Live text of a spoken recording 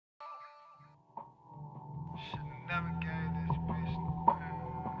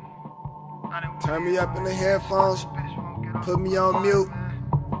Turn me up in the headphones, put me on mute.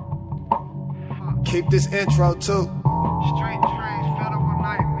 Keep this intro too.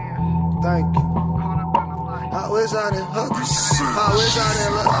 Thank you. I wish I didn't hook her. I wish I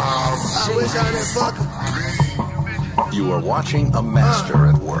didn't look. I wish I didn't fuck her. You are watching a master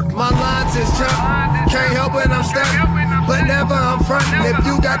at work. My lines is jump. Can't help when I'm stuck, but never I'm frontin'. If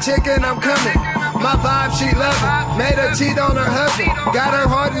you got chicken, I'm coming. My vibe, she love it. Made her cheat on her husband. Got her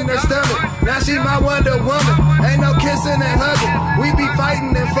heart in her stomach. Now she my Wonder Woman. Ain't no kissing and hugging. We be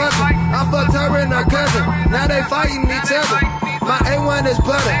fighting and fucking. I fucked her and her cousin. Now they fighting each other. My A1 is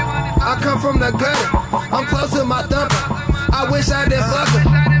butter. I come from the gutter. I'm close to my thumper. I wish I didn't fuck her.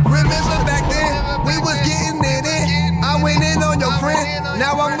 Remember back then, we was getting it in. I went in on your friend.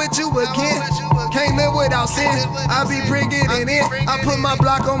 Now I'm with you again. Can't live without sin. I be bringing it in. I put my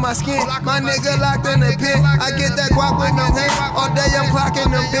block on my skin. My nigga locked in the pen. I get that guap with no hands. All day I'm clocking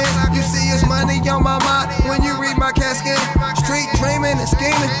them bins. You see it's money on my mind when you read my casket. Street dreaming and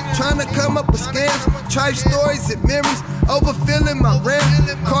scheming, trying to come up with scams. Tripe stories and memories, overfilling my RAM.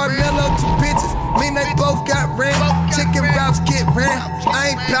 Carmelo, two bitches, mean they both got ran. Chicken routes get ran.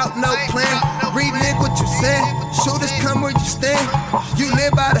 I ain't bout no plan. Read nigga what you saying. Shooters come where you stand. You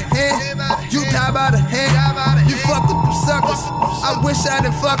live by the hand, you die by the hand. You fuck with them suckers. I wish I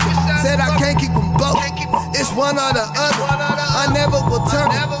didn't fuck her. Said I can't keep them both. It's one or the other. I never will turn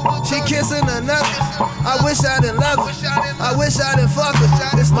it. She kissing another. I wish I didn't love her. I wish I didn't fuck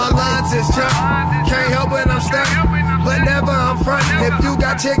her. It's my lines is jump. Can't help when I'm stuck, but never I'm frontin'. If you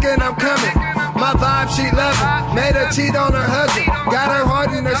got chicken, I'm coming. My vibe, she love it. Made her cheat on her husband. Got her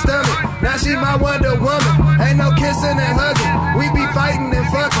heart in her stomach. Now she my Wonder Woman. Ain't no kissing and hugging. We be fighting and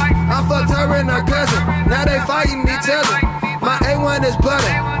fucking. I fucked her and her cousin. Now they fighting each other. My A1 is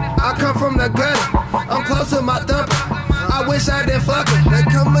butter. I come from the gutter. I'm close to my thumper. I wish I didn't fuck her. There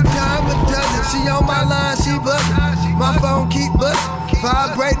come a time with dozen. She on my line, she buzzing. My phone keep buzzing.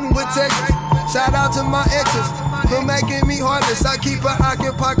 Vibrating with texts. Shout out to my exes for making me heartless. I keep an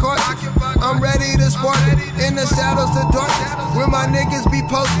occupied cartridge. I'm ready to spark it. In the shadows to darkness, where my niggas be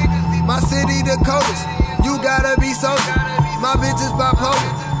posted. My city the coldest. You gotta be sober. My bitch is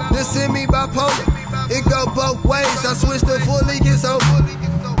bipolar. Just send me bipolar. It go both ways. I switch to fully gets over.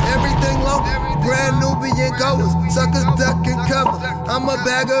 Everything low, brand Nubian goers. Suckers duck and cover. I'm a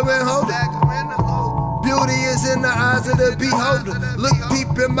bagger and holder. Beauty is in the eyes of the beholder. Look deep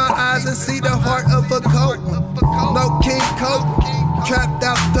in my eyes and see the heart of a cold one. No King Cobra, trapped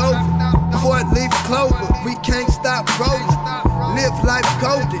out Dover. 4-leaf clover, we can't stop rolling. Live life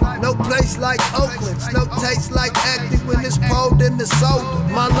golden, no place like Oakland's. No taste like acting when it's pulled in the soda.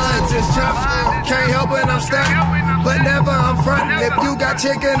 My lines is jump, can't help when I'm stuck, but never I'm frontin'. If you got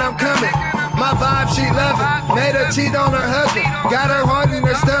chicken, I'm coming. My vibe, she love it. Made her cheat on her husband. Got her heart in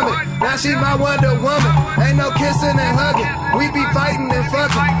her stomach. Now she my Wonder Woman. Ain't no kissing and hugging. We be fighting and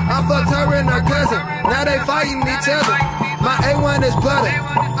fucking. I fucked her and her cousin. Now they fighting each other. My A1 is butter.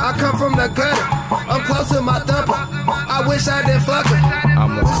 I come from the gutter. I'm close to my thumper. I wish I didn't fuck her.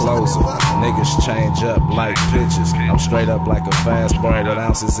 I'm a closer. Niggas change up like pitches. I'm straight up like a fastball with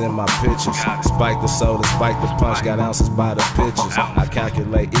ounces in my pitches. Spike the soda, spike the punch, got ounces by the pitches. I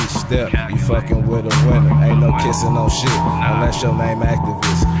calculate each step. You fucking with a winner. Ain't no kissing, no shit, unless your name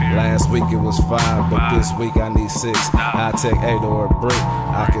activist. Last week it was 5, but this week I need 6. I take 8 or a brick.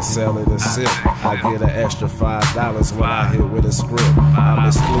 I can sell it a sip. I get an extra $5 when I hit with a script. I'm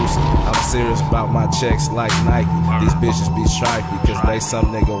exclusive. I'm serious about my checks like Nike. These bitches be trifey, cause they some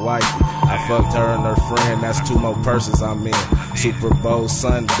nigga wifey. I fucked her and her friend, that's 2 more purses I'm in. Super Bowl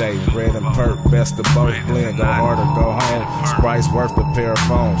Sunday, red and perp, best of both blend. Go hard or go home, Sprite's worth a pair of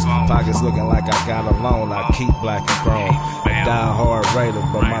phones. Pockets looking like I got a loan, I keep black and chrome. A die-hard raider,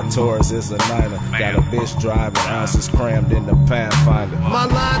 but my Taurus is a niner. Got a bitch driving, ounces crammed in the Pathfinder. My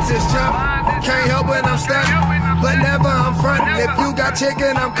lines is jump, can't help when I'm stuck, but never I'm frontin'. If you got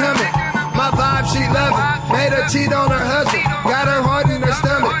chicken, I'm coming. My vibe, she love it. Made her cheat on her husband. Got her heart in her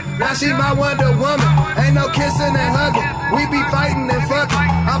stomach. Now she my Wonder Woman. Ain't no kissing and hugging. We be fighting and fucking.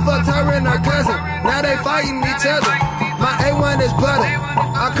 I fucked her and her cousin. Now they fighting each other. My A1 is butter.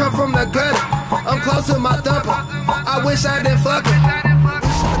 I come from the gutter. I'm close to my thumper. I wish I didn't fuck her.